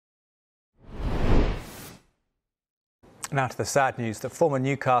Now to the sad news that former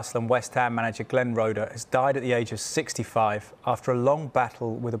Newcastle and West Ham manager Glenn Roeder has died at the age of 65 after a long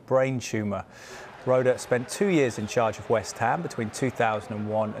battle with a brain tumour. Roeder spent 2 years in charge of West Ham between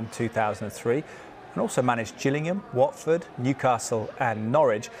 2001 and 2003 and also managed Gillingham, Watford, Newcastle and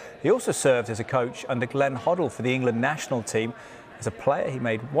Norwich. He also served as a coach under Glenn Hoddle for the England national team. As a player, he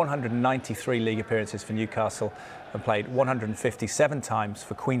made 193 league appearances for Newcastle and played 157 times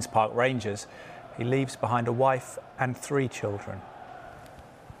for Queen's Park Rangers. He leaves behind a wife and 3 children.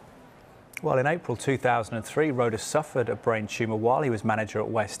 Well, in April 2003, Roeder suffered a brain tumour while he was manager at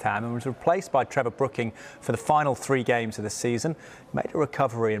West Ham and was replaced by Trevor Brooking for the final 3 games of the season. He made a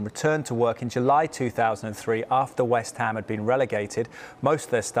recovery and returned to work in July 2003 after West Ham had been relegated. Most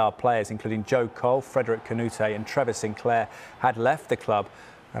of their star players, including Joe Cole, Frederick Canute and Trevor Sinclair, had left the club,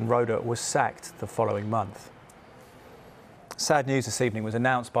 and Roeder was sacked the following month. Sad news this evening was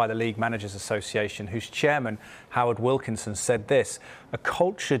announced by the League Managers Association, whose chairman, Howard Wilkinson, said this: a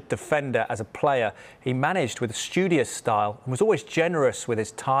cultured defender as a player, he managed with a studious style and was always generous with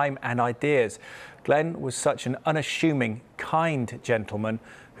his time and ideas. Glenn was such an unassuming, kind gentleman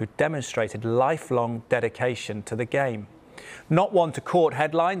who demonstrated lifelong dedication to the game. Not one to court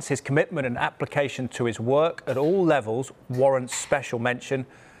headlines, his commitment and application to his work at all levels warrants special mention.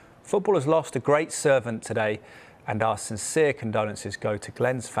 Football has lost a great servant today, and our sincere condolences go to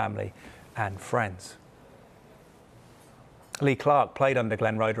Glenn's family and friends. Lee Clark played under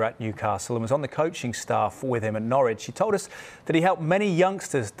Glenn Roeder at Newcastle and was on the coaching staff with him at Norwich. She told us that he helped many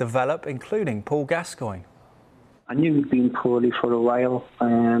youngsters develop, including Paul Gascoigne. I knew he'd been poorly for a while,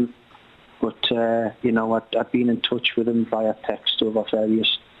 but you know, I'd been in touch with him via text over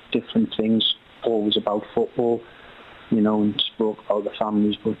various different things, always about football, you know, and spoke about the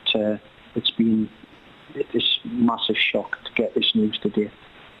families, but it's been this massive shock to get this news today.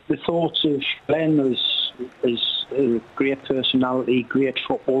 The thoughts of Glenn is a great personality, great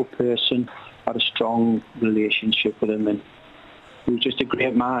football person, had a strong relationship with him, and he was just a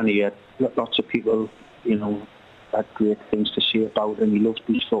great man. He had lots of people, you know, had great things to say about him. He loved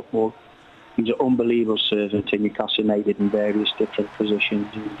his football. He's an unbelievable servant to Newcastle United in various different positions,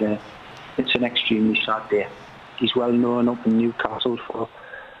 and it's an extremely sad day. He's well known up in Newcastle for,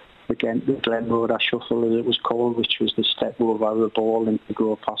 again, the Glenn Roeder shuffle, as it was called, which was the step over a ball and to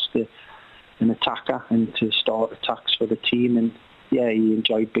go past an attacker and to start attacks for the team. And yeah, he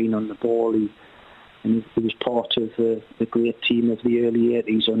enjoyed being on the ball. He was part of the great team of the early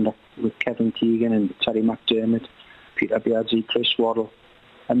 80s with Kevin Keegan and Terry McDermott, Peter Beardsley, Chris Waddle.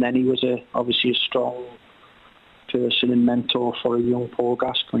 And then he was obviously a strong person and mentor for a young Paul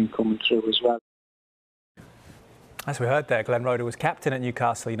Gascoigne coming through as well. As we heard there, Glenn Roeder was captain at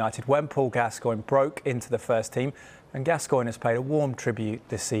Newcastle United when Paul Gascoigne broke into the first team, and Gascoigne has paid a warm tribute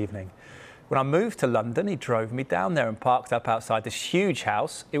this evening. When I moved to London, he drove me down there and parked up outside this huge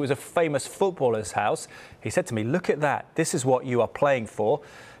house. It was a famous footballer's house. He said to me, "Look at that, this is what you are playing for."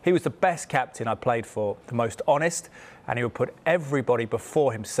 He was the best captain I played for, the most honest, and he would put everybody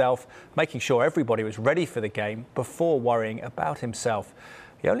before himself, making sure everybody was ready for the game before worrying about himself.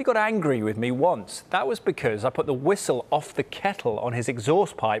 He only got angry with me once. That was because I put the whistle off the kettle on his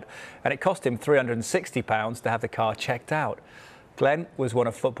exhaust pipe, and it cost him £360 to have the car checked out. Glenn was one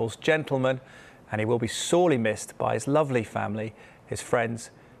of football's gentlemen, and he will be sorely missed by his lovely family, his friends,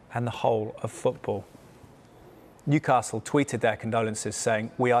 and the whole of football. Newcastle tweeted their condolences,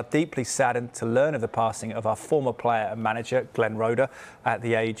 saying, "We are deeply saddened to learn of the passing of our former player and manager, Glenn Roeder, at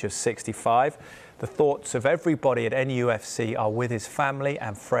the age of 65. The thoughts of everybody at NUFC are with his family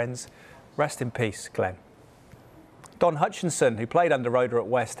and friends. Rest in peace, Glenn." Don Hutchinson, who played under Roeder at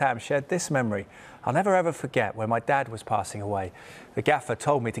West Ham, shared this memory. "I'll never ever forget when my dad was passing away. The gaffer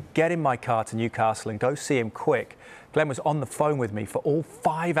told me to get in my car to Newcastle and go see him quick. Glenn was on the phone with me for all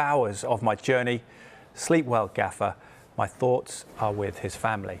 5 hours of my journey. Sleep well, gaffer. My thoughts are with his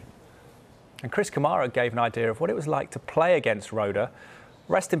family." And Chris Kamara gave an idea of what it was like to play against Roeder.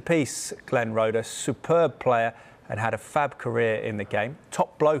 "Rest in peace, Glenn Roeder. Superb player and had a fab career in the game.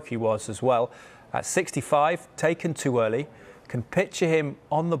 Top bloke he was as well. At 65, taken too early. Can picture him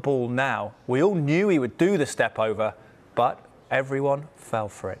on the ball now. We all knew he would do the step over, but everyone fell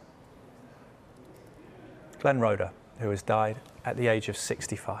for it." Glenn Roeder, who has died at the age of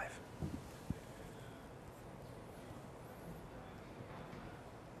 65.